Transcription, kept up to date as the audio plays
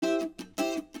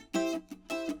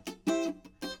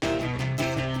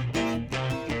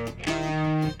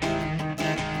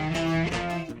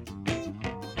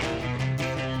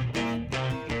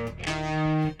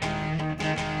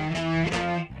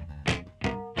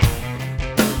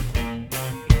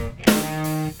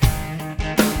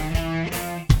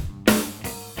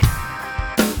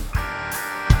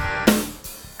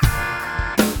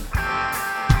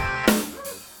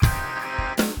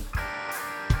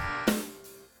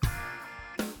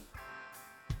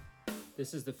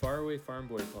This is the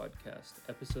Farawayfarmboy podcast,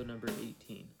 episode number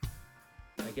 18.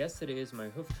 My guest today is my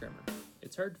hoof trimmer.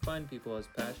 It's hard to find people as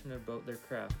passionate about their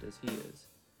craft as he is.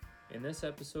 In this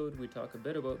episode, we talk a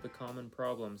bit about the common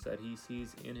problems that he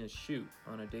sees in his shoot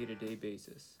on a day-to-day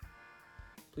basis.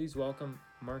 Please welcome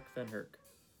Mark Vanherk.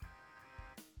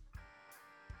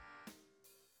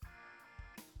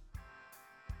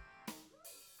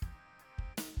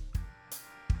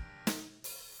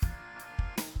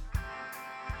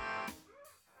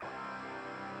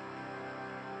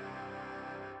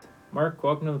 Mark,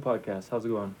 welcome to the podcast. How's it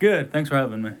going? Good. Thanks for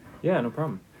having me. Yeah, no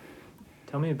problem.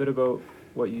 Tell me a bit about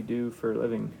what you do for a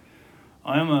living.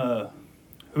 I'm a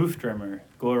hoof trimmer.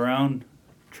 Go around,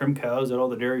 trim cows at all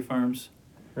the dairy farms.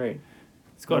 Right.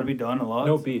 It's got to be done a lot.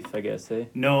 No beef, I guess, eh?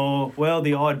 No. Well,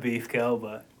 the odd beef cow,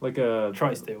 but Like a... try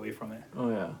to stay away from it. Oh,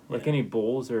 yeah. Like Yeah. any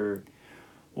bulls or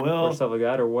Well, stuff like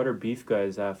that? Or what are beef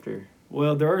guys after?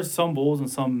 well, there are some bulls and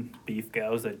some beef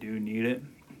cows that do need it.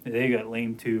 They got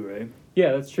lame too, right?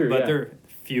 Yeah, that's true, But yeah. they're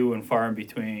few and far in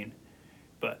between.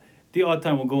 But the odd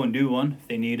time we'll go and do one if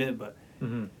they need it. But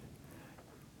Mm-hmm.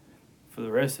 for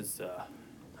the rest, it's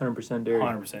 100% dairy.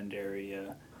 100% dairy.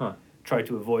 Yeah. Huh. Try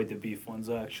to avoid the beef ones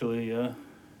actually. Yeah.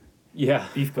 Yeah.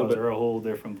 Beef cows But- are a whole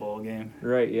different ball game.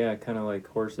 Right, yeah, kind of like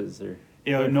horses or...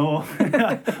 Yeah, no,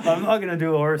 I'm not gonna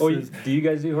do horses. Oh, do you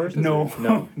guys do horses? No, or-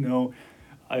 No. no.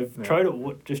 I've No. tried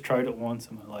it. Just tried it once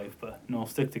in my life, but no,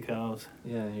 stick to cows.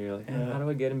 Yeah, you're like, Yeah. how do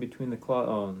I get in between the claw?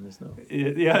 Oh, there's no...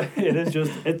 Yeah, it is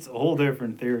just. It's a whole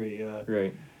different theory.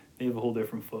 Right. They have a whole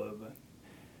different foot,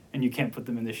 and you can't put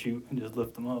them in the chute and just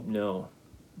lift them up. No.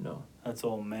 That's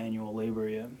all manual labor.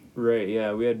 Yeah. Right,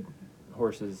 yeah, we had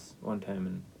horses one time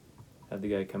and had the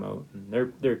guy come out. And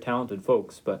they're talented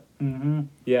folks, but Mm-hmm.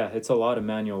 yeah, it's a lot of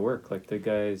manual work. Like the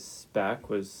guy's back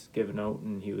was given out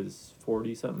and he was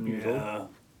 40-something years old. Yeah.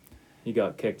 He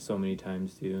got kicked so many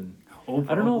times too. And Oh,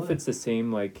 I don't know if probably. it's the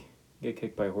same, like, you get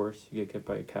kicked by a horse, you get kicked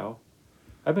by a cow.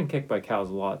 I've been kicked by cows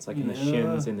a lot. It's like in the Yeah.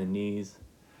 shins, in the knees.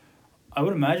 I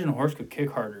would imagine a horse could kick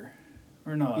harder,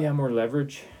 or not. Yeah, more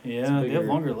leverage. Yeah, it's they have bigger.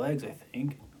 longer legs, I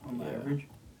think, on Yeah. average.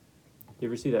 You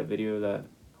ever see that video of that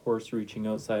horse reaching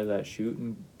outside of that chute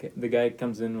and the guy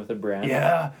comes in with a brand?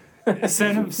 Yeah.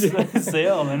 Send him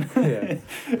sailing. Yeah.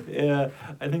 Yeah,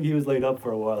 I think he was laid up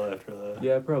for a while after that.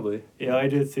 Yeah, probably. Yeah, I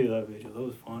did see that video. That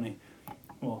was funny.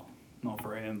 Well, not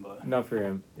for him, but Not for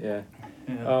him, yeah.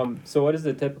 yeah. So what does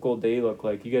the typical day look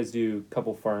like? You guys do a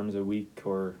couple farms a week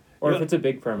or if Yeah. it's a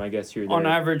big farm, I guess you're there. On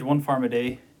average, one farm a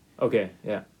day. Okay,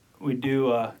 yeah. We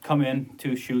do come in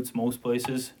 2 shoots most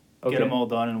places. Okay. Get them all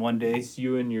done in one day. It's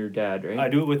you and your dad, right? I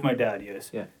do it with my dad, yes.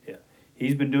 Yeah. Yeah.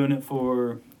 He's been doing it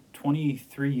for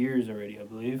 23 years already, I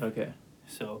believe. Okay.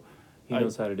 So, He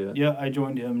knows how to do it. yeah, I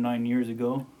joined him 9 years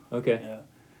ago. Okay. Yeah.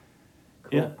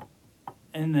 Cool. Yeah.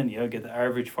 And then, get the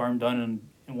average farm done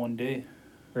in one day.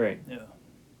 Right. Yeah.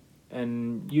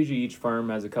 And usually each farm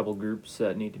has a couple groups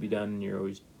that need to be done and you're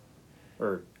always...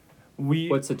 Or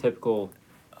what's the typical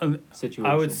situation?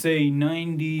 I would say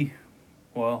 90,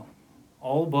 well,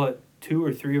 all but 2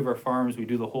 or 3 of our farms, we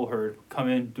do the whole herd. Come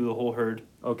in, do the whole herd,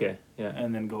 Okay, yeah.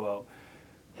 and then go out.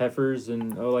 Heifers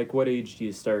and... like what age do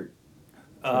you start?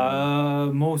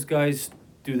 Most guys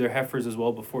do their heifers as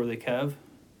well before they calve.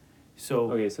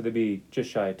 So Okay, so they'd be just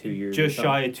shy of 2 years. just or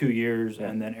something. shy of 2 years, Yeah.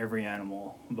 and then every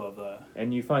animal above that.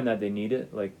 And you find that they need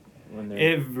it? Like when they're...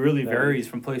 It really that varies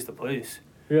age? from place to place.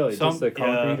 Really? some- Just the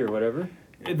concrete yeah. or whatever?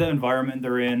 The environment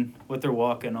they're in, what they're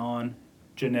walking on,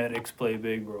 genetics play a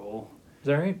big role. Is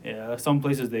that right? Yeah, some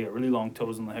places they got really long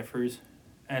toes on the heifers,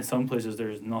 and some places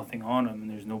there's nothing on them,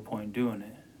 and there's no point doing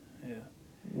it. Yeah,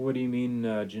 What do you mean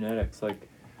genetics? Like...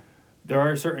 there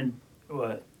are certain,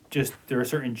 there are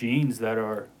certain genes that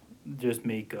are just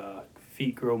make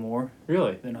feet grow more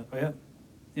Really? than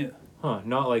yeah. Huh,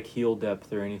 not like heel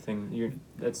depth or anything.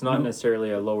 That's not No.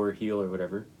 necessarily a lower heel or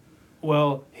whatever.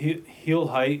 Well, heel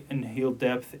height and heel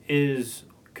depth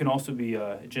can also be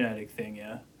a genetic thing.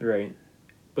 Yeah. Right.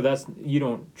 But you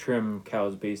don't trim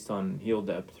cows based on heel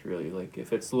depth, really. Like,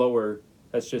 if it's lower,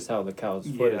 that's just how the cow's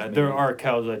foot is Yeah, made. there are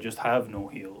cows that just have no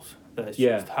heels. That's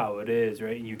Yeah. just how it is,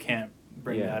 right? And you can't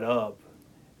bring Yeah. that up.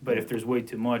 But if there's way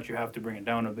too much, you have to bring it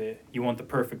down a bit. You want the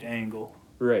perfect angle.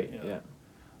 Right, Yeah. yeah.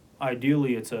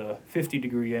 Ideally, it's a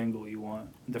 50-degree angle you want,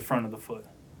 the front of the foot.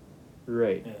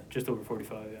 Right. Yeah, just over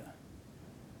 45, yeah.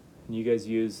 And you guys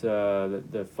use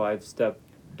the 5-step...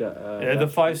 Yeah, the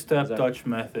 5-step is that- Dutch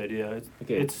method, yeah.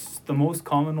 Okay. It's the most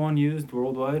common one used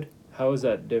worldwide. How is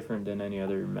that different than any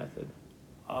other method?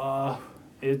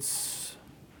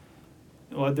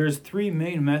 There's 3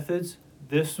 main methods.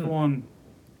 This one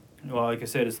Well, like I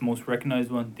said, it's the most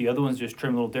recognized one. The other ones just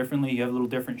trim a little differently. You have a little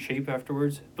different shape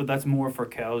afterwards, but that's more for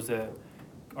cows that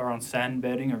are on sand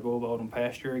bedding or go out on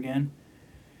pasture again.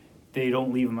 They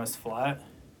don't leave them as flat.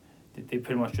 They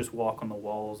pretty much just walk on the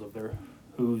walls of their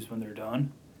hooves when they're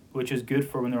done, which is good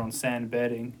for when they're on sand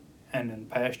bedding and in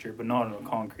pasture, but not on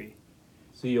concrete.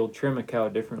 So you'll trim a cow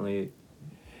differently.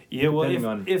 Yeah, well,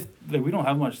 Depending if like, we don't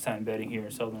have much sand bedding here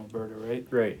in southern Alberta, right?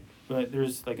 Right. But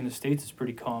there's, like, in the States, it's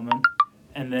pretty common.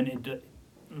 And then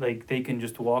they can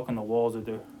just walk on the walls of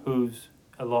their hooves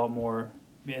a lot more,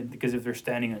 because if they're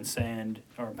standing in sand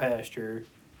or in pasture,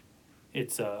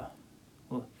 it's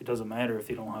well, it doesn't matter if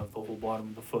they don't have the whole bottom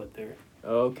of the foot there.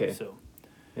 Okay. So,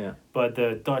 yeah. but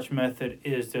the Dutch method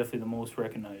is definitely the most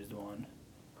recognized one.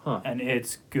 Huh. And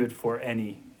it's good for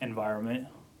any environment.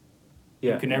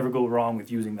 Yeah. You can never go wrong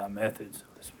with using that method. So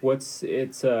to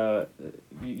speak.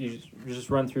 You just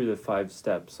run through the 5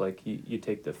 steps. Like you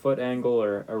take the foot angle,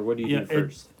 or what do you do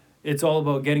first? It's all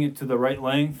about getting it to the right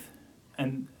length,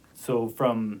 and so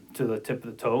from to the tip of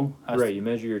the toe. Right, you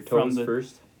measure your toes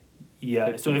first.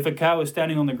 Yeah, so if a cow is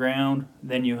standing on the ground,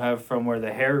 then you have from where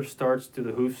the hair starts to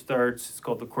the hoof starts, it's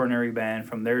called the coronary band.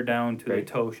 From there down to the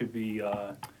toe should be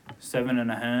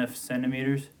 7.5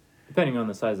 centimeters. Depending on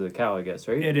the size of the cow, I guess,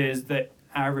 right? It is. The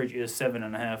average is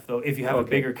 7.5, though. If you have a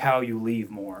bigger cow, you leave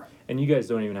more. And you guys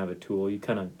don't even have a tool. You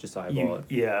kind of just eyeball it.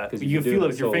 Yeah, you feel it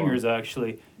with your fingers,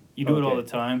 actually. You do it all the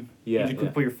time. Yeah, you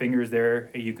just put your fingers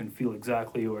there, and you can feel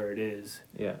exactly where it is.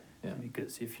 Yeah, yeah.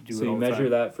 Because if you do so it all you measure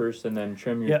that first, and then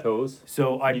trim your toes.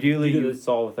 So ideally, you do this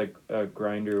all with a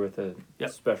grinder with a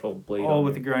special blade. All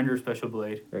with the grinder, special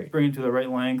blade. Right. Bring it to the right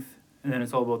length, and then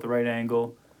it's all about the right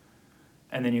angle.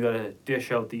 And then you got to dish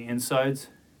out the insides,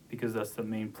 because that's the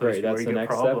main place where you get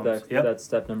problems. That's the next step. That's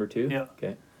step number 2. Yeah.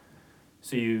 Okay.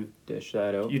 So you dish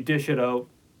that out. You dish it out,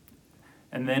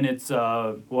 and then it's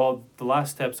the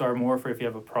last steps are more for if you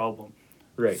have a problem.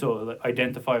 Right. So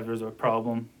identify if there's a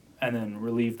problem, and then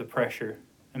relieve the pressure,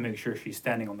 and make sure she's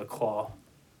standing on the claw.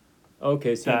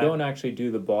 Okay, so you don't actually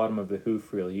do the bottom of the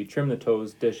hoof, really. You trim the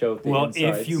toes, dish out the insides.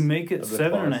 Well, if you make it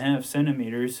 7.5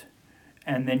 centimeters,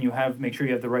 and then make sure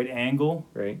you have the right angle.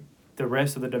 Right. The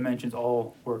rest of the dimensions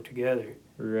all work together.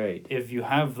 Right. If you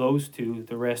have those two,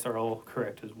 the rest are all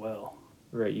correct as well.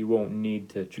 Right, you won't need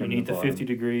to trim You need the bottom. 50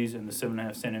 degrees and the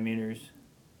 7.5 centimeters.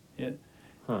 Yeah.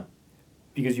 Huh.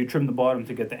 Because you trim the bottom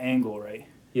to get the angle right.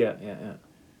 Yeah.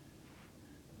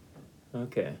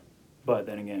 Okay. But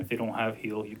then again, if they don't have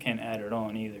heel, you can't add it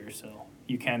on either, so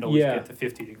you can't always get the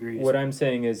 50 degrees. What I'm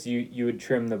saying is you would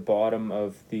trim the bottom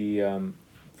of the,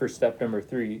 for step number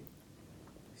 3,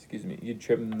 you'd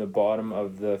trim the bottom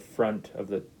of the front of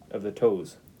the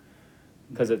toes,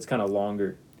 because it's kind of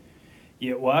longer.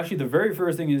 Yeah, well, actually, the very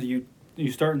first thing is you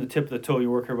start in the tip of the toe,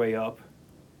 you work your way up,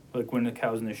 like when the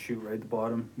cow's in the chute, right, the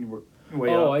bottom, you work your way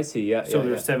up. Oh, I see, yeah. So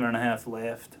there's 7.5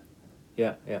 left.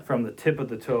 Yeah. From the tip of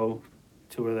the toe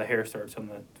to where the hair starts on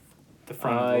the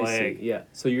front of the leg. I see, yeah.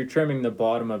 So you're trimming the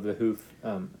bottom of the hoof,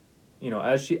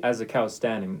 as the cow's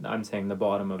standing, I'm saying the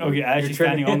bottom of it. Okay, as she's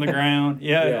standing on the ground.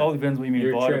 Yeah, it all depends what you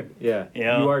mean bottom. Yeah.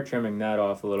 You are trimming that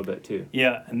off a little bit too.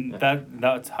 Yeah, and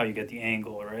that's how you get the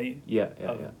angle, right? Yeah.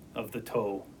 Of the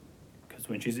toe. Because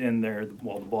when she's in there, the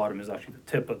bottom is actually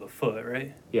the tip of the foot,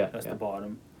 right? Yeah. That's the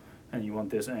bottom. And you want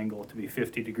this angle to be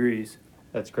 50 degrees.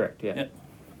 That's correct, yeah.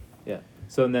 Yeah.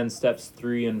 So and then steps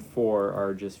 3 and 4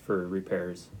 are just for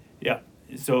repairs. Yeah.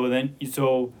 So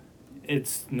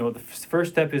it's the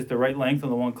first step is the right length on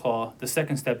the one claw. The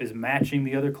second step is matching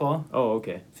the other claw. Oh,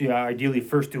 okay. So you ideally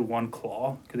first do one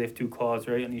claw, because they have 2 claws,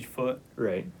 right, on each foot.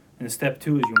 Right. And step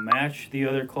 2 is you match the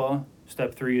other claw.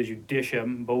 Step 3 is you dish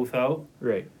them both out.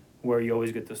 Right. Where you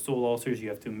always get the sole ulcers, you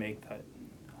have to make that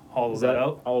hollow that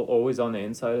out. Always on the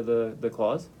inside of the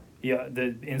claws? Yeah,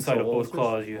 the inside of both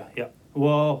claws. Yeah.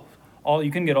 Well,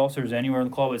 you can get ulcers anywhere in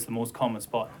the claw, but it's the most common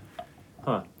spot.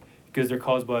 Huh. Because they're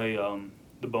caused by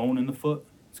the bone in the foot.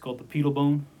 It's called the pedal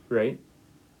bone. Right.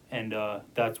 And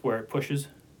that's where it pushes.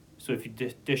 So if you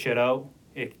dish it out,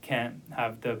 it can't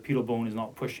have the pedal bone is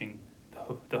not pushing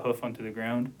the hoof onto the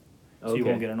ground, so you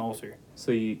won't get an ulcer.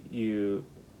 So you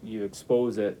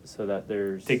expose it so that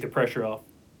there's take the pressure off.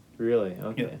 Really?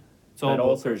 Okay. Yeah. That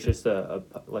ulcer is just a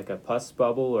pus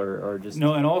bubble or just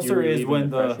no. An ulcer is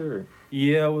when an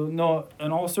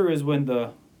ulcer is when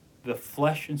the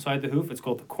flesh inside the hoof. It's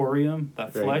called the corium.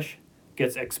 That flesh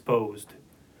gets exposed,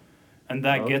 and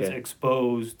that gets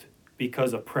exposed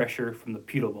because of pressure from the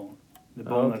pedal bone. The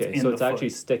bone that's in the foot. So it's actually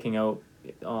sticking out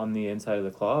on the inside of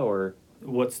the claw, or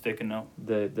what's sticking out?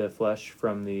 The flesh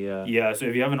from the. Yeah. So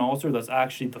if you have an ulcer, that's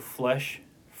actually the flesh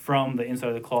from the inside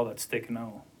of the claw that's sticking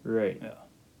out. Right. Yeah.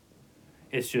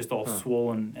 It's just all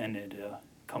swollen, and it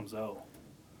comes out.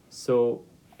 So,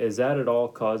 is that at all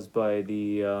caused by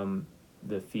the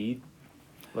feed,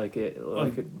 like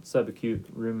subacute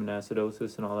rumen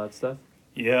acidosis and all that stuff?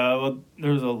 Yeah, well,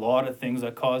 there's a lot of things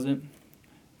that cause it.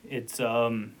 It's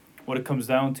what it comes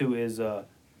down to is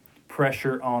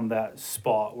pressure on that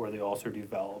spot where the ulcer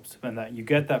develops, and that you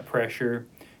get that pressure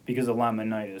because of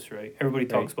laminitis, right? Everybody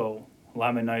talks about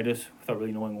laminitis without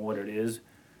really knowing what it is,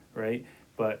 right?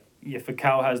 But if a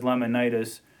cow has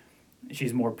laminitis,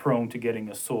 she's more prone to getting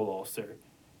a sole ulcer.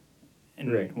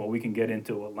 And, well, we can get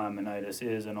into what laminitis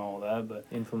is and all that, but...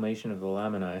 Inflammation of the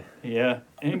laminae. Yeah,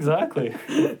 exactly.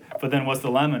 But then what's the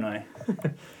laminae?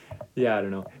 Yeah, I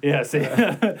don't know. Yeah, see,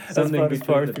 something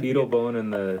between the pedal bone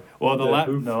and the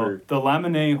hoof. The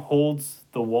laminae holds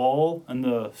the wall and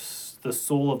the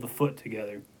sole of the foot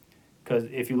together. Because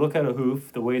if you look at a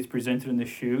hoof, the way it's presented in the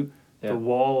chute, the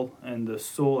wall and the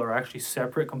sole are actually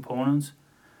separate components,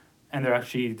 and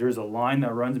there's a line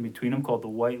that runs in between them called the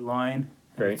white line,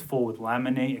 and it's full with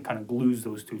laminate. It kind of glues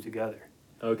those two together.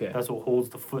 Okay. That's what holds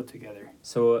the foot together.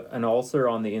 So an ulcer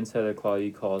on the inside of the claw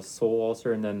you call a sole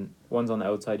ulcer, and then ones on the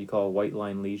outside you call a white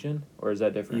line lesion, or is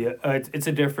that different? Yeah, it's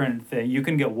a different thing. You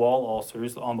can get wall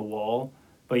ulcers on the wall,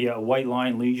 but yeah, a white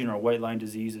line lesion or white line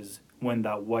disease is when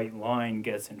that white line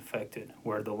gets infected,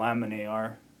 where the laminae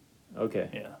are. Okay.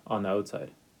 Yeah. On the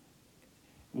outside.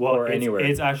 Well, or anywhere.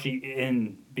 It's actually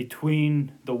in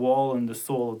between the wall and the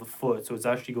sole of the foot, so it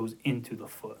actually goes into the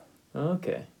foot.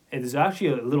 Okay. There's actually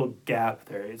a little gap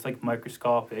there. It's like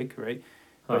microscopic, right?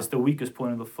 But it's the weakest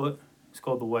point of the foot. It's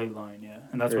called the white line, yeah.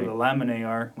 And that's where the laminae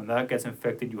are. When that gets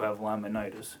infected, you have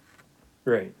laminitis.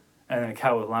 Right. And a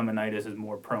cow with laminitis is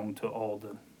more prone to all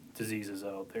the diseases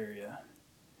out there, yeah.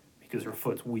 Because her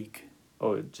foot's weak.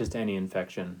 Oh, just any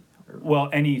infection? Well,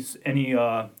 any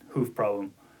hoof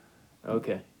problem.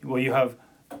 Okay. Well, you have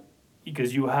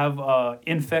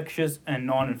infectious and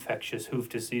non-infectious hoof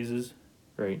diseases.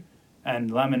 Right.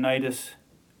 And laminitis,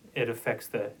 it affects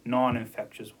the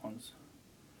non-infectious ones.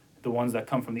 The ones that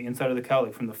come from the inside of the cow,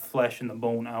 like from the flesh and the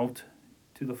bone out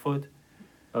to the foot.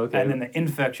 Okay. And then the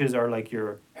infectious are like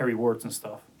your hairy warts and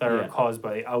stuff that are caused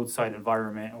by the outside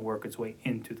environment and work its way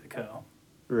into the cow.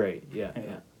 Right, yeah.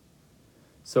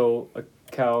 So a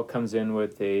cow comes in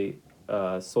with a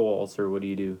sole ulcer, what do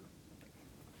you do?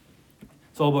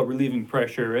 It's all about relieving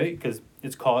pressure, right? Because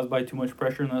it's caused by too much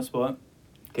pressure in that spot.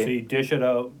 Okay. So you dish it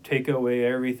out, take away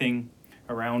everything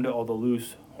around it, all the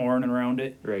loose horn around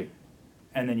it. Right.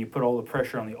 And then you put all the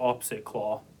pressure on the opposite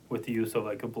claw with the use of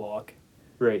like a block.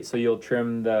 Right, so you'll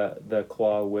trim the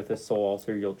claw with a sole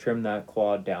ulcer. You'll trim that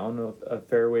claw down a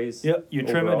fair ways? Yep, you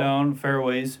trim it down fair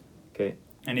ways. Okay.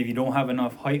 And if you don't have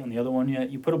enough height on the other one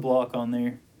yet, you put a block on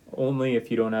there. Only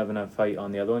if you don't have enough height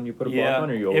on the other one, you put a block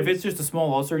on, or you always... If it's just a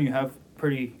small ulcer and you have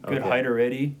pretty good height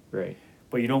already. Right.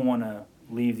 But you don't want to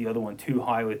leave the other one too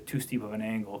high with too steep of an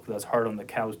angle, because that's hard on the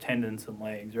cow's tendons and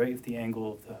legs, right? If the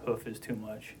angle of the hoof is too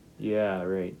much. Yeah,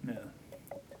 right.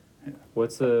 Yeah.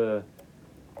 What's the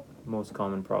most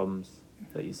common problems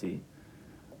that you see?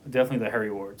 Definitely the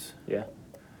hairy warts. Yeah.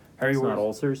 Hairy warts. Not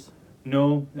ulcers?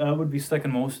 No, that would be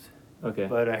second most. Okay.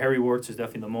 But hairy warts is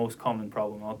definitely the most common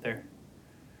problem out there.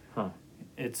 Huh.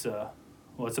 It's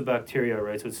it's a bacteria,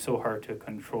 right? So it's so hard to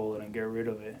control it and get rid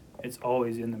of it. It's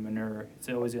always in the manure. It's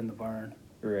always in the barn.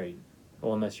 Right.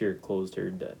 Well, unless you're a closed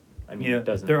herd that,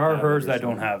 doesn't there are have herds it that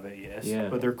don't have it, yes. Yeah.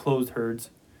 But they're closed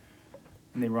herds.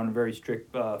 And they run a very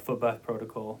strict foot bath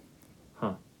protocol.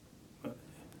 Huh.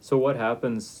 So what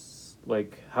happens,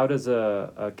 like, how does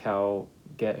a cow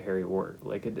get hairy wart?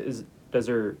 Like, does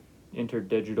her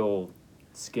interdigital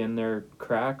skin there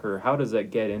crack, or how does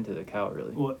that get into the cow,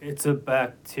 really? Well, it's a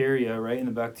bacteria, right? And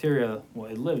the bacteria,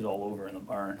 it lives all over in the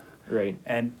barn. Right.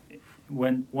 And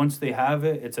once they have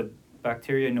it, it's a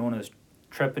bacteria known as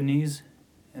treponese,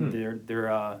 and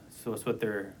so it's what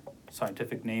their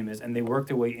scientific name is, and they work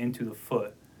their way into the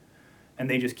foot, and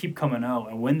they just keep coming out,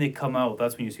 and when they come out,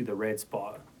 that's when you see the red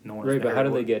spot. Right, but how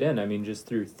do they get in? I mean, just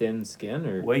through thin skin,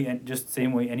 or just the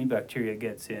same way any bacteria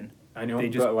gets in. I know,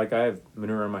 but like I have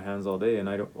manure on my hands all day, and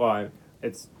I don't. Well,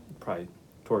 it's probably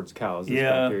towards cows. This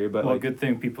bacteria, but good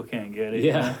thing people can't get it.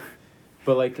 Yeah.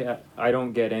 But like I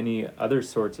don't get any other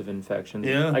sorts of infections.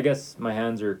 Yeah. I guess my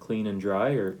hands are clean and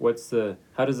dry, or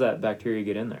how does that bacteria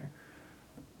get in there?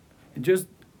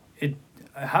 It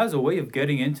has a way of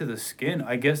getting into the skin.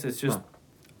 I guess it's just,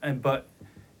 I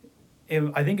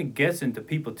think it gets into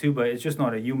people too, but it's just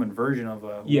not a human version of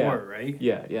a wart, right?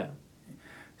 Yeah.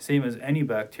 Same as any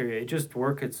bacteria. It just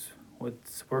works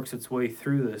its way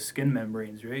through the skin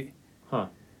membranes, right? Huh.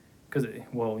 Because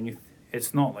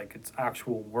it's not like it's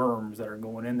actual worms that are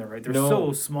going in there, right? They're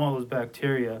so small as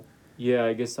bacteria. Yeah,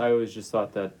 I guess I always just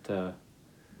thought that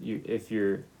if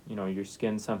your your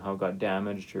skin somehow got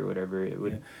damaged or whatever, it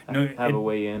would No, have a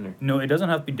way in. Or No, it doesn't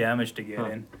have to be damaged to get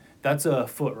in. That's a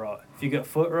foot rot. If you get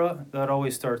foot rot, that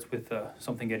always starts with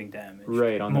something getting damaged.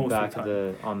 Right, on the back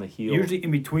on the heel. Usually in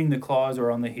between the claws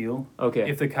or on the heel. Okay.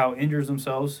 If the cow injures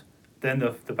themselves, then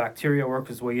the bacteria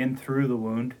works its way in through the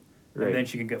wound, and then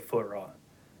she can get foot rot.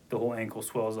 The whole ankle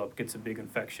swells up, gets a big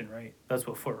infection, right? That's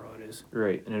what foot rot is.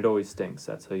 Right, and it always stinks.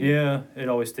 That's how you... Yeah, it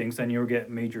always stinks. Then you'll get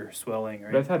major swelling,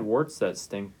 right? But I've had warts that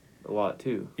stink a lot,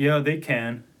 too. Yeah, they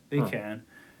can. They can.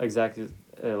 Exactly,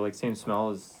 like same smell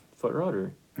as foot rot,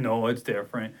 or...? No, it's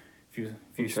different.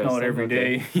 If you smell it every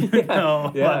day,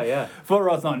 Yeah. Foot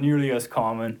rot's not nearly as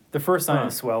common. The first sign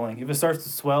is swelling. If it starts to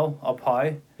swell up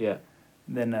high,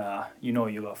 then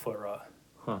you got foot rot.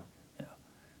 Huh. Yeah.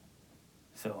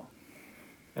 So.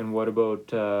 And what about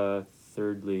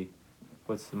thirdly?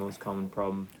 What's the most common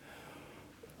problem?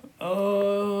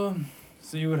 So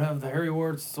you would have the hairy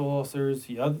warts, soil ulcers.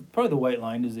 Yeah, probably the white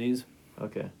line disease.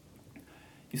 Okay.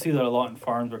 You see that a lot in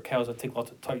farms where cows that take lots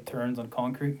of tight turns on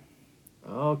concrete.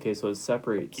 Oh, okay, so it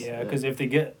separates. Yeah, because if they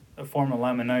get a form of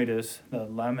laminitis, the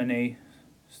laminae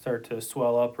start to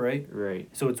swell up, right? Right.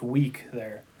 So it's weak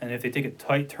there. And if they take a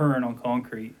tight turn on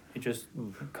concrete, it just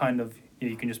kind of,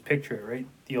 you can just picture it, right?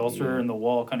 The ulcer and the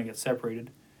wall kind of get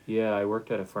separated. Yeah, I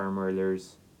worked at a farm where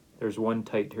there's one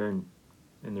tight turn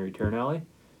in the return alley,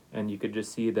 and you could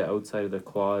just see the outside of the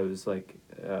claw. It was like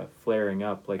flaring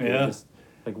up, like it was just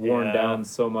like worn down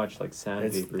so much, like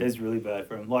sandpaper. It's really bad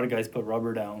for them. A lot of guys put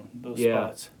rubber down those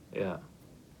spots. Yeah.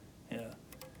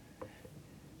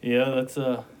 Yeah, that's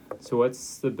So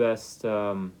what's the best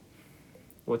thing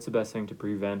to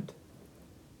prevent,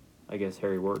 I guess,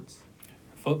 hairy warts?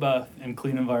 Foot bath in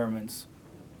clean environments.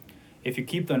 If you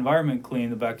keep the environment clean,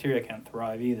 the bacteria can't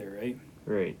thrive either, right?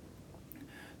 Right.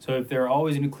 So if they're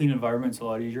always in a clean environment, it's a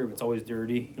lot easier. If it's always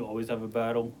dirty, you'll always have a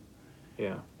battle.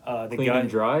 Yeah. Clean and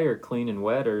dry, or clean and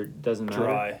wet, or doesn't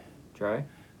matter? Dry?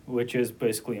 Which is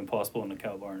basically impossible in a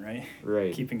cow barn, right?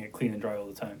 Right. Keeping it clean and dry all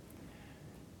the time.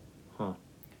 Huh.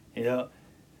 Yeah.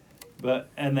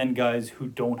 And then guys who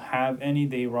don't have any,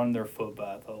 they run their foot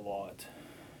bath a lot.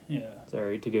 Yeah.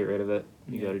 Sorry, to get rid of it,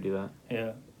 you got to do that.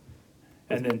 Yeah.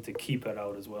 And then to keep it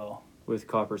out as well. With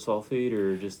copper sulfate,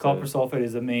 or just... Copper sulfate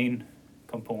is the main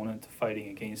component to fighting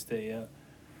against it, yeah.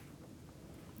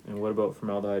 And what about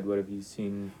formaldehyde? What have you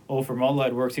seen? Oh,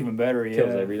 formaldehyde works even better, yeah.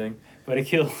 Kills everything? But it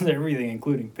kills everything,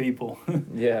 including people.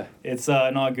 Yeah. It's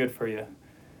not good for you.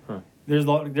 Huh.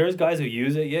 There's guys who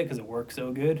use it, because it works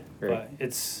so good. Right. But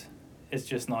it's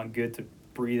just not good to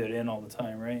breathe it in all the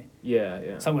time, right?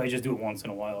 Yeah. Some guys just do it once in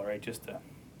a while, right? Just to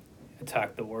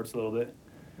attack the warts a little bit.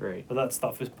 Right. But that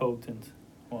stuff is potent.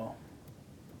 Well,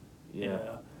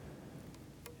 yeah.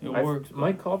 It works.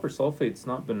 My copper sulfate's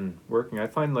not been working. I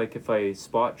find, like, if I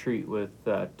spot treat with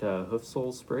that hoof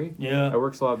sole spray, it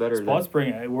works a lot better. Spot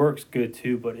spraying, it works good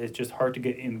too, but it's just hard to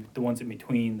get in the ones in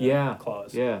between the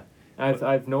claws. Yeah.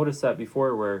 I've noticed that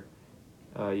before, where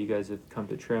you guys have come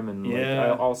to trim, and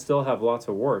I'll still have lots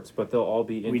of warts, but they'll all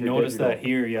be interdigital. We noticed that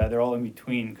here, they're all in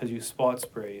between because you spot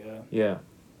spray, Yeah.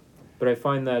 But I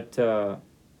find that,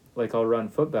 like, I'll run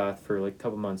foot bath for, like, a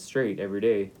couple months straight every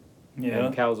day,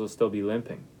 and cows will still be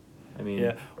limping. I mean...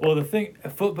 Yeah. Well, the thing, a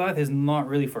foot bath is not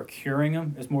really for curing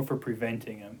them, it's more for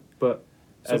preventing them. But...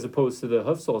 as opposed to the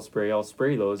hoof sole spray, I'll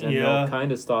spray those, and they'll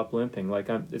kind of stop limping. Like,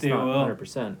 it's not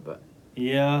 100%, but...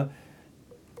 Yeah.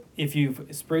 If you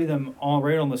spray them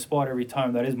right on the spot every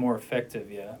time, that is more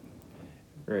effective,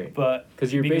 Right. But...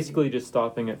 because you're basically just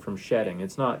stopping it from shedding.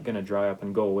 It's not going to dry up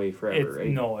and go away forever, right?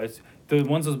 No,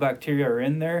 once those bacteria are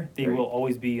in there, they will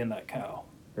always be in that cow.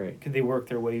 Right. Because they work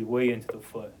their way into the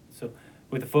foot. So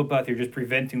with the foot bath, you're just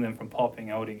preventing them from popping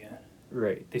out again.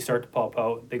 Right. They start to pop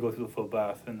out, they go through the foot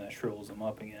bath, and that shrivels them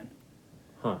up again.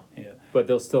 Huh. Yeah. But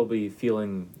they'll still be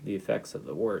feeling the effects of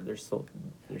the wart.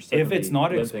 If it's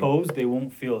not exposed, they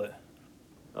won't feel it.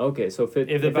 Okay, so if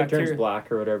it turns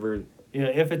black or whatever... Yeah,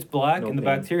 if it's black and the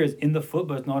bacteria is in the foot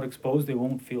but it's not exposed, they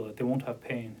won't feel it. They won't have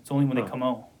pain. It's only when they come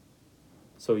out.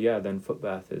 So then foot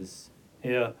bath is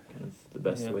kind of the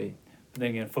best way. But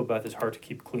then again, foot bath is hard to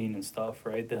keep clean and stuff,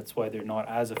 right? That's why they're not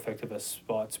as effective as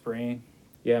spot spraying.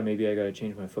 Yeah, maybe I got to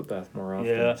change my foot bath more often.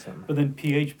 Yeah, but then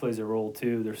pH plays a role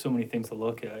too. There's so many things to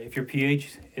look at. If your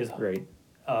pH is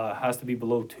has to be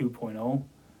below 2.0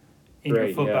 in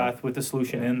your foot bath with the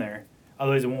solution in there,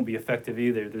 otherwise it won't be effective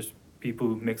either. There's people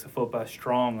who mix a foot bath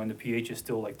strong and the pH is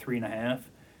still like 3.5,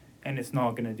 and it's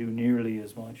not going to do nearly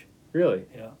as much. Really?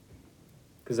 Yeah.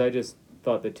 Because I just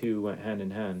thought the two went hand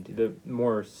in hand. The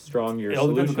more strong your solution was... It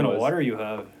all depends what kind of water you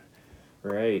have.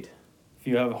 Right. If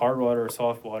you have hard water or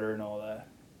soft water and all that.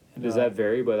 Does that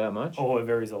vary by that much? Oh, it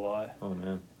varies a lot. Oh,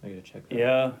 man. I gotta check that.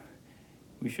 Yeah.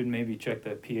 We should maybe check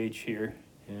the pH here.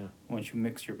 Yeah. Once you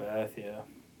mix your bath, yeah.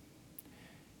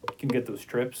 You can get those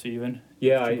strips even.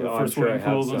 Yeah, For I'm sure I swimming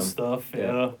have pools some. and stuff,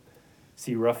 yeah.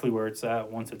 See roughly where it's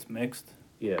at once it's mixed.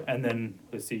 Yeah. And then,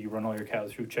 let's see, you run all your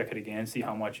cows through, check it again, see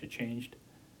how much it changed.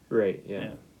 Right,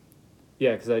 yeah.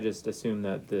 Yeah, because I just assumed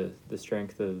that the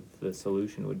strength of the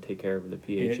solution would take care of the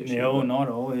pH issue. No, not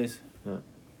always.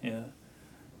 Yeah.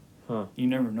 Huh. You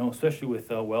never know, especially with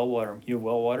well water. You have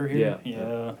well water here?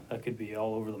 Yeah. That could be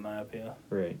all over the map, yeah.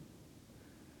 Right.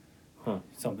 Huh.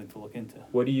 Something to look into.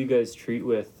 What do you guys treat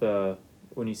with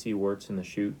when you see warts in the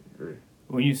chute? Or?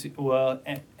 When you see,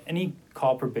 any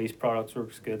copper-based products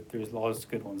works good. There's lots of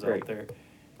good ones out there.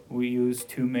 We use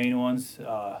two main ones.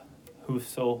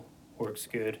 Hoof works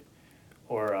good,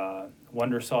 or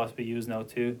Wonder Sauce we use now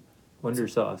too. Wonder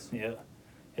Sauce. Yeah,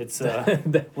 it's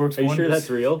works. Are you sure that's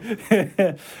real?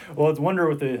 Well, it's Wonder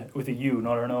with a U,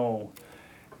 not an O.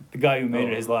 The guy who made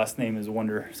it, his last name is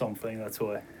Wonder something. That's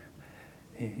why.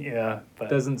 Yeah, but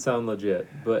doesn't sound legit,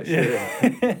 but sure.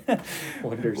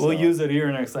 Wonder Sauce. We'll use it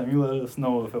here next time. You let us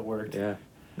know if it worked. Yeah,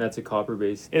 that's a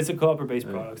copper-based. It's a copper-based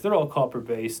product. They're all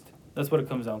copper-based. That's what it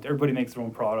comes down to. Everybody makes their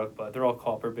own product, but they're all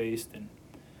copper-based, and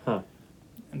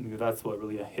that's what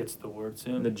really hits the words.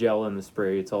 Yeah. The gel and the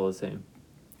spray, it's all the same.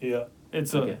 Yeah,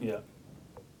 it's yeah.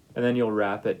 And then you'll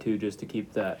wrap it too, just to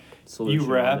keep that solution.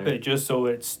 You wrap it just so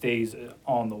it stays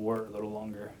on the wort a little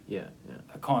longer. Yeah.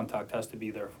 The contact has to be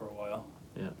there for a while.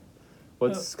 Yeah.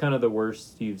 What's kind of the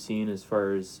worst you've seen as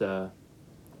far as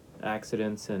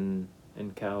accidents and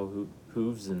cow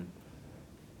hooves? And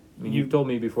I mean, you've told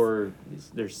me before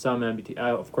there's some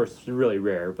of course it's really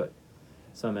rare, but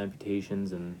some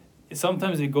amputations and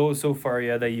sometimes it goes so far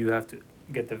that you have to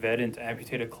get the vet in to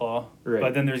amputate a claw. Right.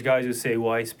 But then there's guys who say,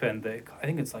 well, I think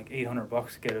it's like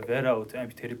 $800 to get a vet out to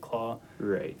amputate a claw.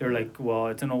 Right. They're like, well,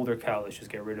 it's an older cow, let's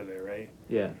just get rid of it, right?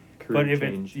 Yeah. But if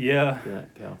change for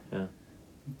that cow. Yeah.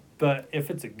 But if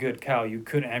it's a good cow, you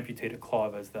could amputate a claw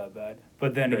if it's that bad.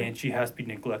 But then again, she has to be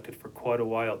neglected for quite a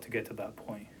while to get to that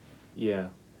point. Yeah.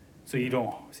 So you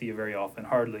don't see it very often,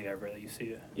 hardly ever that you see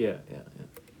it. Yeah.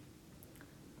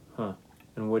 Huh.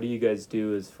 And what do you guys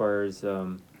do as far as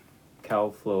cow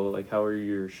flow? Like, how are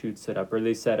your chutes set up? Are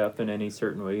they set up in any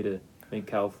certain way to make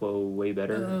cow flow way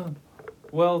better?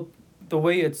 Well, the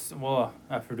way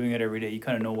after doing it every day, you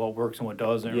kind of know what works and what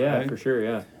doesn't, right? For sure,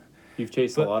 yeah. You've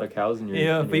chased a lot of cows in your...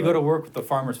 Yeah, but you got to work with the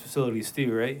farmers' facilities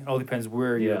too, right? It all depends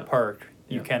where you're parked.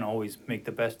 You can't always make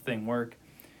the best thing work.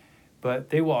 But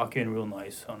they walk in real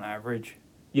nice on average.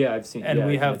 Yeah, I've seen... And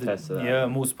we have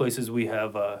most places we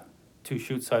have two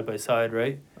chutes side by side,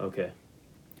 right? Okay.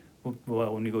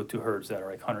 Well, when we go to herds that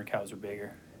are like 100 cows or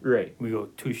bigger. Right. We go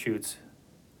two chutes.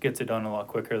 Gets it done a lot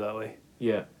quicker that way.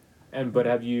 Yeah. But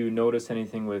have you noticed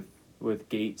anything with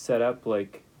gate setup?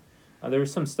 Like, there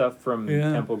was some stuff from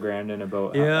Temple Grandin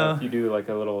about if you do like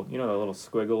a little, the little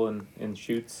squiggle in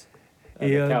chutes,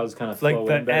 the cows kind of flow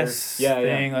like in better. S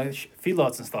thing. Like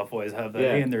feedlots and stuff always have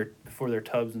that in their before their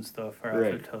tubs and stuff or after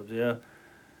their tubs. Yeah.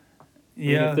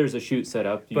 Yeah. If there's a chute set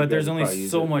up, but there's only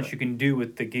so much you can do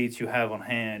with the gates you have on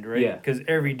hand, right? Yeah. Because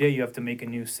every day you have to make a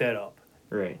new setup.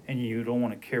 Right. And you don't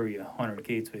want to carry 100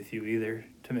 gates with you either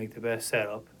to make the best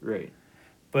setup. Right.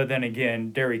 But then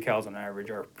again, dairy cows on average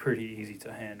are pretty easy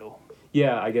to handle.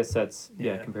 Yeah, I guess that's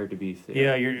compared to beef.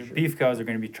 Yeah, your beef cows are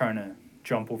going to be trying to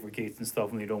jump over gates and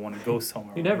stuff when they don't want to go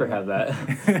somewhere. You never have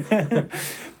that.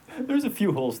 There's a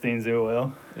few Holsteins that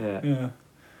will. Yeah.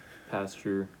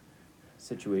 Pasture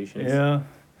situations. Yeah.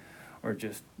 Or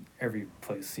just every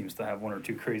place seems to have one or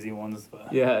two crazy ones.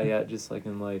 But. Yeah, just like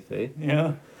in life, eh?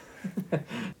 Yeah.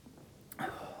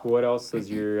 What else does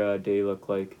your day look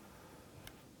like?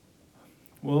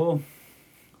 Well,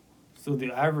 so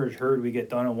the average herd we get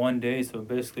done in one day. So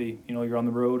basically, you're on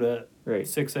the road at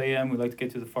 6 a.m. We like to get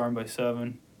to the farm by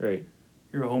 7. Right.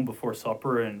 You're home before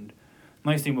supper. And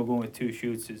nice thing about going with two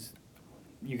chutes is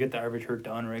you get the average herd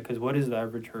done, right? Because what is the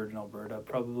average herd in Alberta?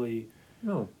 Probably...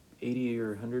 80 or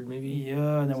 100 maybe?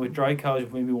 Yeah, and then with dry cows,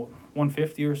 maybe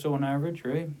 150 or so on average,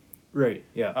 right? Right,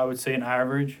 yeah. I would say an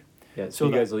average. Yeah, so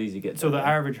you guys will easily get done. So the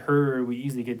average herd, we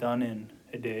easily get done in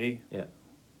a day. Yeah.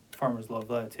 Farmers love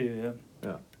that too,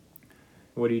 yeah.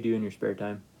 What do you do in your spare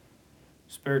time?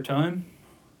 Spare time?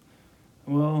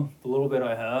 Well, the little bit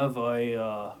I have,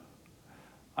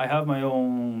 I have my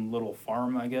own little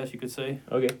farm, I guess you could say.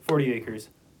 Okay. 40 acres.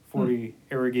 40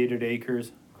 irrigated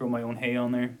acres. Grow my own hay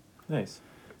on there. Nice.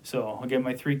 So I get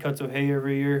my 3 cuts of hay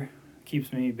every year.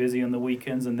 Keeps me busy on the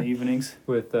weekends and the evenings.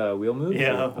 With wheel moves?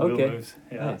 Yeah, wheel moves.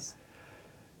 Yeah. Nice.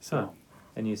 So.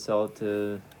 And you sell it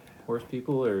to horse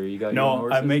people, or you got your own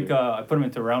horses? I put them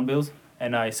into round bills,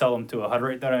 and I sell them to a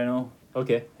Hutterite that I know.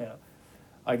 Okay. Yeah.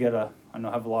 I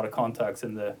have a lot of contacts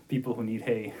in the people who need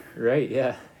hay. Right,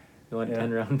 yeah. You want Yeah.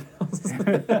 10 round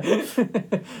bales?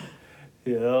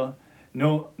 Yeah.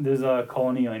 No, there's a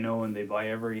colony I know and they buy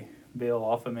every bale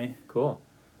off of me. Cool.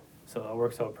 So that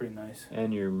works out pretty nice.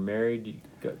 And you're married, you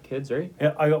got kids, right?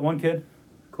 Yeah, I got one kid.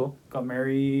 Cool. Got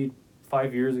married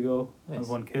 5 years ago. I have Nice.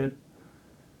 one kid.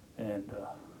 And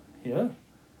yeah.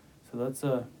 So that's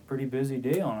a pretty busy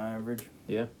day on average.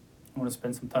 Yeah. I want to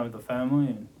spend some time with the family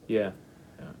and Yeah.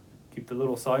 keep the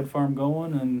little side farm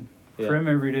going and Yeah. trim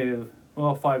every day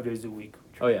 5 days a week.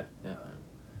 Oh, yeah. Yeah.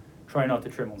 Try not to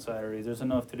trim on Saturdays. There's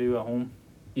enough to do at home.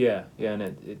 Yeah, and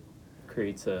it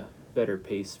creates a better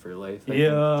pace for life, I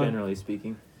Yeah. think, generally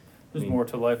speaking. There's more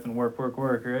to life than work,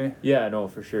 right? Yeah, no,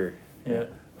 for sure. Yeah.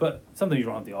 But sometimes you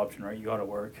don't have the option, right? You got to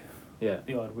work Yeah.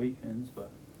 the odd weekends, but...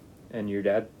 And your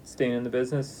dad staying in the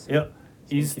business? Yep.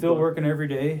 He's Keep still going. working every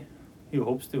day. He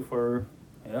hopes to for,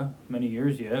 many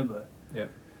years, but... Yeah.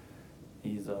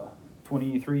 He's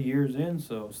 23 years in,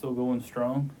 so still going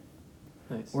strong.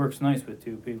 Nice. Works nice with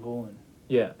two people, and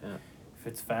Yeah. if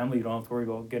it's family, you don't have to worry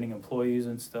about getting employees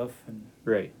and stuff, and...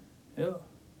 Right. Yeah.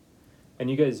 And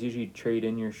you guys usually trade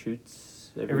in your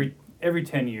shoots Every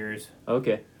 10 years.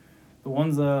 Okay. The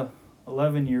one's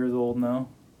 11 years old now.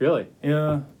 Really?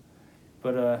 Yeah.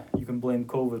 But you can blame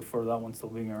COVID for that one still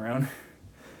being around.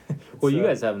 Well, you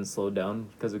guys haven't slowed down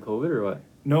because of COVID or what?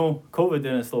 No, COVID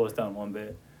didn't slow us down one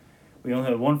bit. We only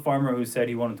had one farmer who said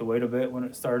he wanted to wait a bit when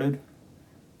it started.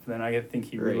 Then I think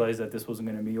he Right. realized that this wasn't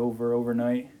going to be over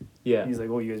overnight. Yeah. He's like,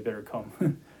 "Oh, you guys better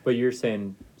come." But you're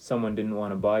saying someone didn't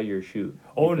want to buy your shoot.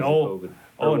 Oh, because no. of COVID.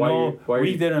 Or why are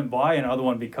we you- didn't buy another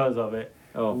one because of it.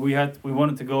 Oh. We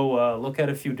wanted to go look at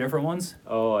a few different ones,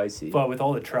 Oh, I see. but with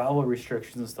all the travel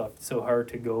restrictions and stuff, it's so hard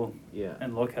to go Yeah.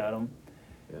 and look at them.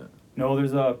 Yeah. No,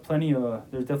 there's there's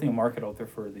definitely a market out there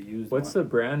for the used. What's one. the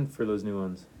brand for those new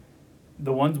ones?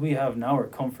 The ones we have now are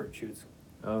Comfort shoots.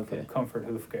 Okay. Comfort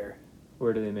Hoof Care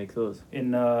Where do they make those?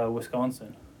 in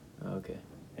Wisconsin. Okay.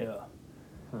 Yeah.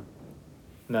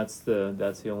 And that's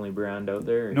the only brand out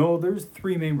there? No, there's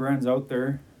 3 main brands out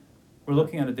there. We're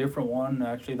looking at a different one,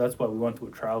 actually. That's why we went to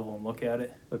a travel and look at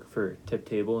it. Looking for a tip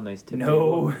table, a nice tip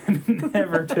No, table?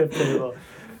 never tip table.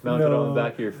 Mounted on No. the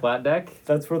back of your flat deck?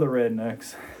 That's for the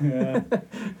rednecks. Yeah.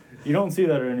 You don't see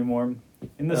that anymore.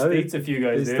 In the No, States, if you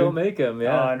guys They do. still make them,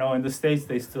 yeah. I know, in the States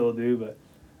they still do, but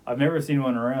I've never seen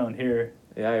one around here.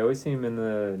 Yeah, I always see them in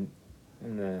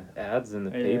the ads in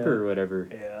the paper or whatever.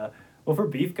 Yeah. Well, for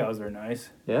beef cows, they're nice.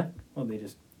 Yeah? Well, they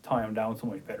just tie them down so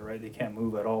much better, right? They can't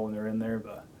move at all when they're in there,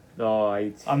 but No,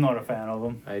 I'm not a fan of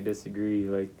them. I disagree.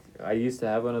 Like, I used to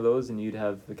have one of those, and you'd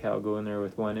have the cow go in there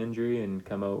with one injury and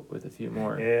come out with a few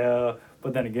more. Yeah,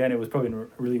 but then again, it was probably a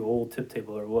really old tip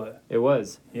table or what. It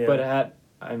was. Yeah. But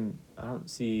I don't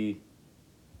see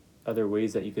other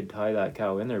ways that you could tie that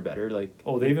cow in there better. Like,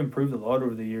 Oh, they've improved a lot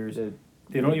over the years. the-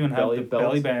 They don't even have the belts.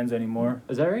 belly bands anymore.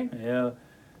 Is that right? Yeah.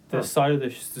 The Huh. side of the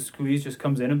squeeze just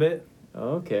comes in a bit,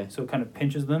 Oh, okay. so it kind of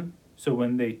pinches them. So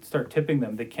when they start tipping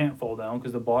them, they can't fall down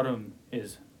because the bottom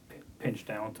is pinched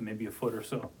down to maybe a foot or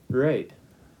so. Right.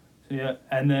 So yeah,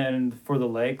 and then for the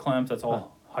leg clamps, that's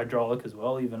all hydraulic as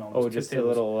well. Even on those Oh, tip just a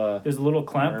tables. little. There's a little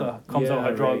clamp arm. that comes out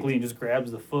Yeah, hydraulically right. and just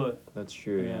grabs the foot. That's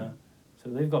true. Yeah. So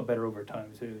they've got better over time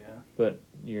too. Yeah. But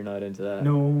you're not into that.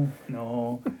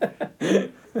 No.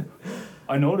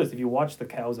 I noticed if you watch the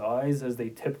cow's eyes as they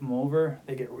tip them over,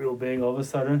 they get real big all of a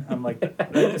sudden. I'm like,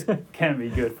 that just can't be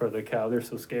good for the cow. They're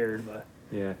so scared, but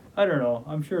Yeah. I don't know.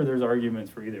 I'm sure there's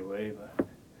arguments for either way, but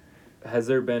Has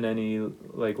there been any,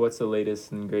 like, what's the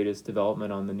latest and greatest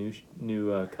development on the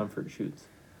new comfort shoots?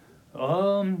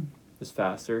 Just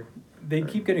faster? they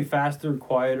keep getting faster,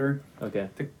 quieter. Okay.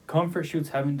 The comfort shoots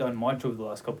haven't done much over the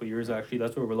last couple of years. Actually,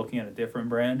 that's where we're looking at a different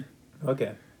brand.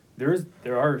 Okay. There's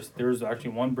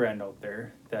actually one brand out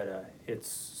there that it's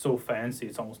so fancy,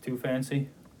 it's almost too fancy.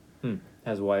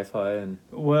 Has Wi-Fi and...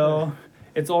 Well,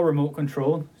 it's all remote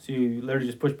controlled, so you literally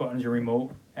just push buttons your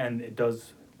remote, and it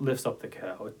lifts up the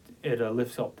cow. It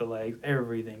lifts up the legs.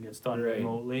 Everything gets done Right.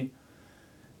 remotely.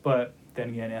 But then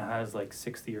again, it has like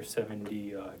 60 or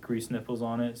 70 grease nipples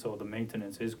on it, so the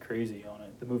maintenance is crazy on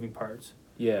it. The moving parts.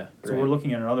 Yeah. So we're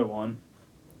looking at another one,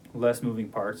 less moving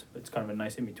parts. It's kind of a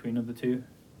nice in between of the two.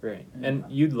 Right. Yeah. And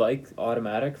you'd like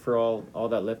automatic for all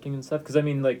that lifting and stuff? Because, I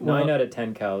mean, like, 9 Well- out of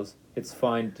 10 cows, it's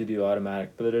fine to do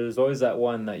automatic. But there's always that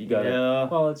one that you got to... Yeah.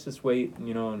 Well, let's just wait,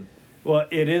 you know, and... Well,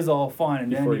 it is all fine and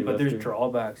Before dandy, you but lift there's her.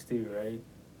 drawbacks too, right?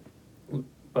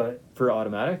 But For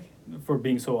automatic? for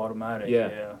being so automatic,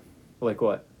 Yeah. Like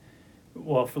what?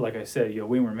 Well, for like I said, you have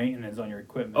way more maintenance on your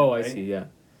equipment. Oh, right? I see, yeah.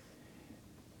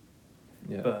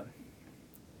 Yeah. But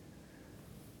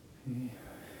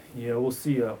Yeah, we'll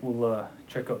see. We'll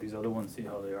check out these other ones, see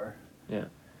how they are. Yeah.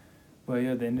 But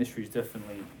yeah, the industry's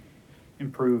definitely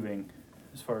improving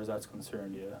as far as that's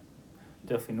concerned. Yeah,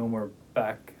 definitely no more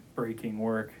back-breaking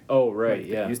work. Oh, right, like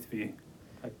yeah. It used to be.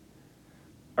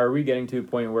 Are we getting to a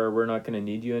point where we're not going to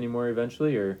need you anymore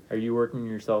eventually, or are you working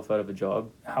yourself out of a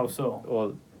job? How so?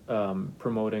 Well,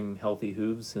 promoting healthy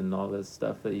hooves and all this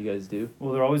stuff that you guys do.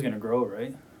 Well, they're always going to grow,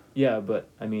 right? Yeah, but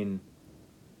I mean,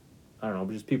 I don't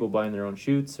know, just people buying their own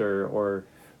shoots or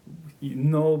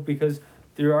No, because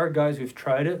there are guys who've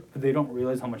tried it, but they don't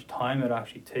realize how much time it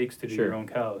actually takes to do Sure. your own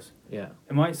cows. yeah,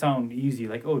 It might sound easy,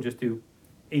 like, oh, just do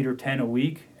 8 or 10 a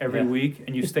week, every Yeah. week,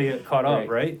 and you stay caught up, Right.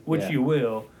 right? Which Yeah. you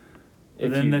will. But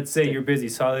If then you let's say stick- you're busy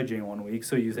silaging one week,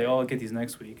 so you say, oh, I'll get these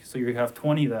next week. So you have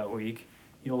 20 that week.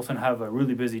 You also have a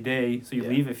really busy day, so you Yeah.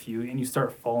 leave a few, and you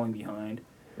start falling behind.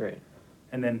 right,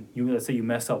 And then let's say you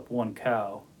mess up one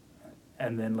cow,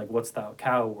 and then like what's that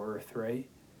cow worth, right?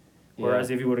 Whereas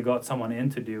yeah, if you would have got someone in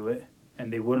to do it,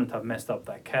 and they wouldn't have messed up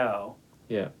that cow,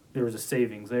 yeah, there was a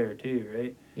savings there too,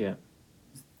 right? yeah.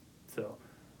 So,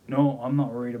 no, I'm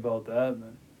not worried about that,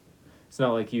 man. It's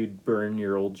not like you'd burn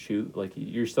your old shoot. Like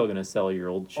you're still gonna sell your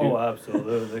old shoot. Oh,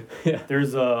 absolutely. yeah,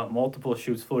 There's multiple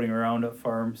shoots floating around at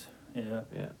farms. Yeah.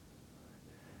 yeah.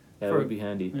 That For- would be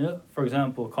handy. Yeah. For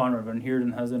example, Conrad Van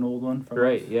Heerden has an old one from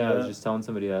Right. us. Yeah, I was just telling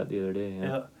somebody that the other day. Yeah.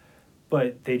 Yeah.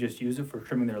 But they just use it for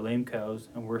trimming their lame cows,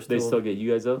 and we're They still get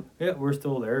you guys out. yeah, we're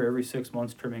still there every 6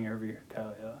 months trimming every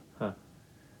cow. Yeah.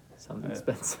 Sounds Yeah.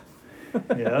 expensive.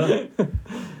 Yeah.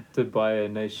 To buy a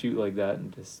nice shoot like that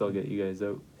and to still get you guys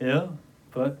out. Yeah,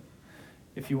 but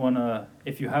if you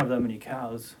have that many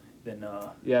cows, then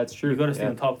Yeah, it's true. you got to stay yeah.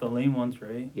 on top of the lame ones,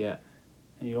 right? Yeah,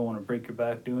 And you don't want to break your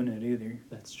back doing it either.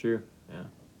 that's true. Yeah.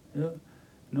 Yeah.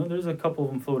 No, there's a couple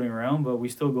of them floating around, but we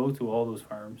still go to all those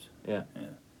farms. Yeah. Yeah.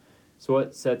 So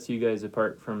what sets you guys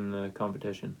apart from the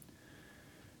competition?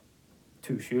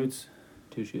 2 shoots,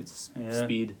 2 shoots, Yeah.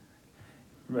 speed.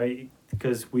 right?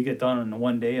 Because we get done in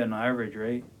 1 day on average,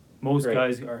 right? Most Right.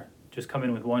 guys are just come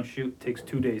in with 1 shoot. Takes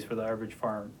 2 days for the average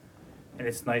farm, and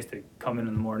it's nice to come in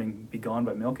the morning, be gone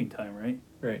by milking time, right?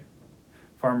 Right.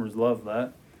 Farmers love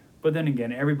that, but then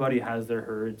again, everybody has their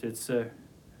herds.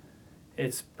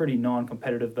 It's pretty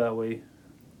non-competitive that way.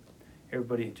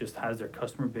 Everybody just has their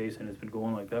customer base, and it's been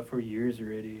going like that for years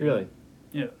already. Really?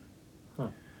 Yeah. Huh.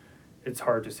 It's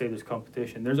hard to say there's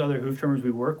competition. There's other hoof trimmers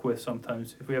we work with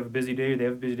sometimes. If we have a busy day, they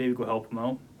have a busy day, we go help them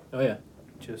out. Oh yeah.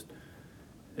 Just,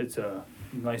 it's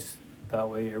nice that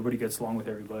way. Everybody gets along with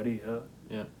everybody.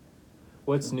 Yeah.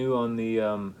 What's new on the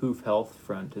hoof health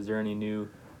front? Is there any new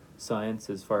science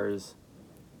as far as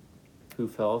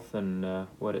hoof health and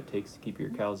what it takes to keep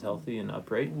your cows healthy and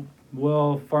upright?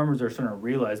 Well, farmers are starting to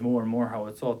realize more and more how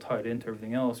it's all tied into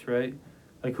everything else, right?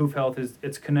 Like hoof health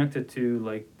it's connected to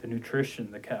like the nutrition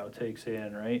the cow takes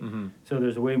in, right? Mm-hmm. So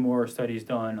there's way more studies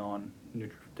done on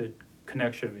the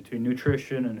connection between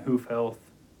nutrition and hoof health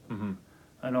Mm-hmm.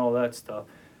 and all that stuff.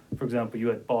 For example, you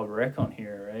had Bob Reck on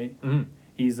here, right? Mm-hmm.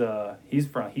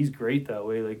 He's great that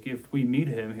way. Like if we meet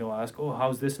him, he'll ask, "Oh,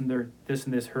 how's this and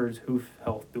this herd's hoof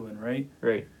health doing?" Right?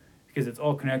 Right. Because it's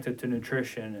all connected to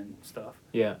nutrition and stuff.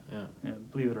 Yeah. Yeah.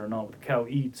 And believe it or not, what the cow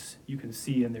eats, you can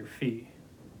see in their feet.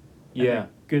 And Yeah. the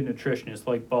good nutritionists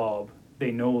like Bob,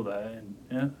 they know that, and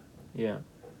Yeah. Yeah,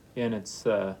 and it's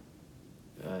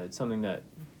something that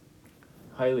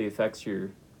highly affects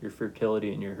your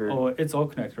fertility and your herd. oh, it's all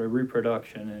connected, right?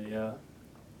 Reproduction, and yeah,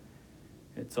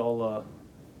 it's all one.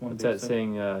 What's big that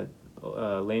thing. saying?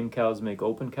 Lame cows make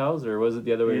open cows, or was it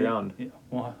the other way Yeah, around? Yeah.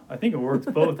 Well, I think it works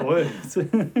both ways.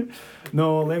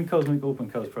 No, lame cows make open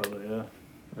cows, probably.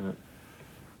 Yeah.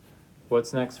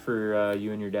 What's next for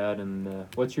you and your dad? And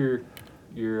what's your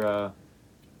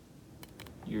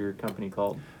company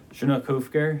called? Chinook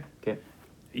Hoof Care. Okay.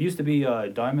 It used to be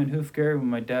Diamond Hoof Care when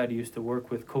my dad used to work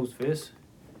with Coast Vis.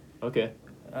 Okay.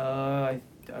 I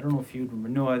don't know if you'd remember.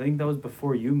 No, I think that was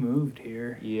before you moved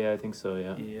here. Yeah, I think so.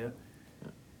 Yeah. Yeah.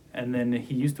 And then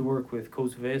he used to work with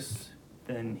Coast Vis.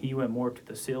 Then he went more to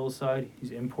the sales side.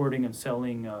 He's importing and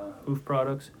selling hoof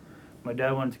products. My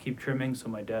dad wanted to keep trimming, so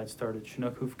my dad started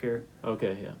Chinook Hoof Care.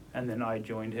 Okay. Yeah. And then I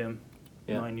joined him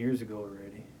 9 years ago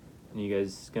already. And you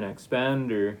guys gonna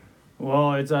expand or?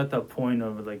 Well, it's at the point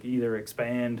of like either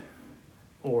expand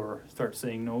or start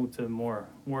saying no to more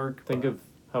work. Think but of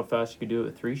how fast you could do it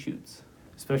with 3 shoots.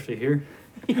 especially here.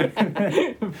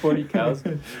 40 cows.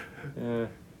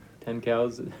 10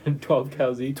 cows, 12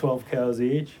 cows each. 12 cows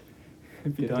each.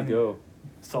 It'd be Good to done. go.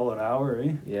 Solid hour,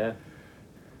 eh? Yeah.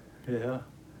 Yeah.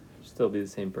 Still be the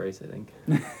same price, I think.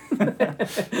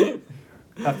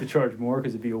 Have to charge more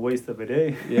because it'd be a waste of a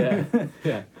day. Yeah.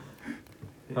 Yeah.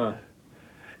 Huh.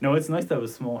 No, it's nice to have a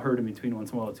small herd in between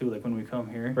once in a while too. Like when we come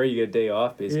here, Or you get a day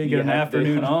off, yeah, basically. you get an have a day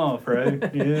afternoon off,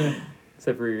 right? Yeah.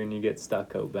 Except for when you get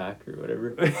stuck out back or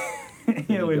whatever.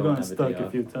 Yeah, we've don't gone have a stuck day a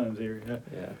off. few times here. Yeah.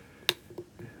 Yeah.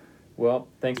 Well,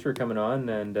 thanks for coming on,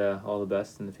 and all the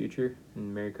best in the future,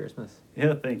 and Merry Christmas.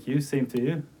 Yeah, thank you. Same to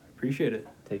you. Appreciate it.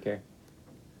 Take care.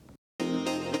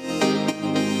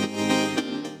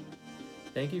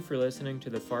 Thank you for listening to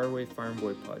the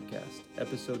Farawayfarmboy podcast,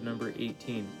 episode number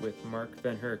 18, with Mark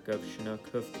Vanherk of Chinook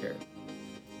Hoof Care.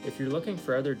 If you're looking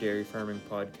for other dairy farming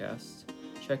podcasts,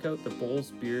 check out the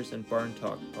Bowls, Beers, and Barn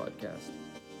Talk podcast.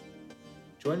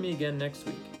 Join me again next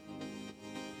week.